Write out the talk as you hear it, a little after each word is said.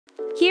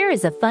Here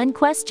is a fun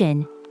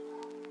question.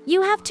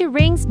 You have two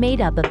rings made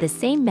up of the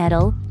same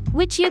metal,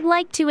 which you'd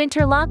like to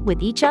interlock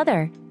with each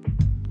other.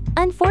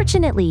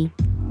 Unfortunately,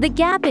 the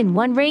gap in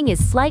one ring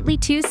is slightly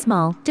too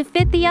small to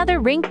fit the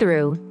other ring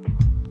through.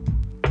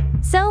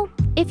 So,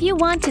 if you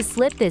want to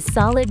slip this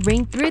solid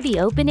ring through the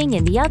opening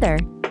in the other,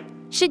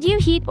 should you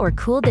heat or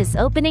cool this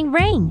opening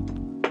ring?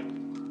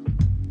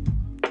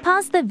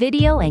 Pause the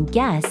video and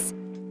guess.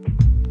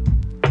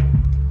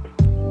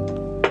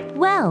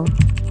 Well,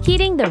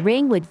 heating the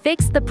ring would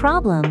fix the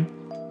problem.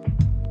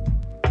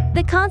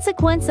 The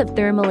consequence of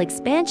thermal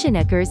expansion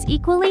occurs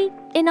equally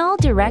in all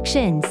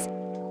directions,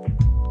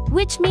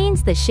 which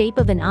means the shape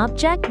of an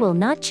object will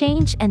not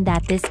change and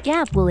that this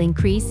gap will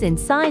increase in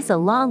size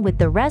along with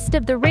the rest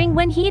of the ring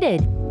when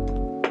heated.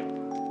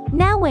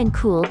 Now when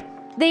cooled,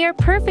 they are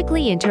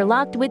perfectly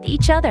interlocked with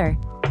each other.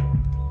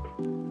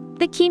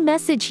 The key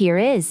message here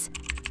is,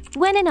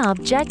 when an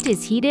object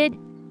is heated,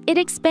 it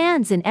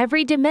expands in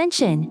every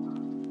dimension.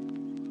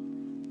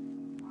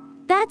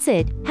 That's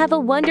it. Have a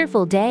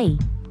wonderful day.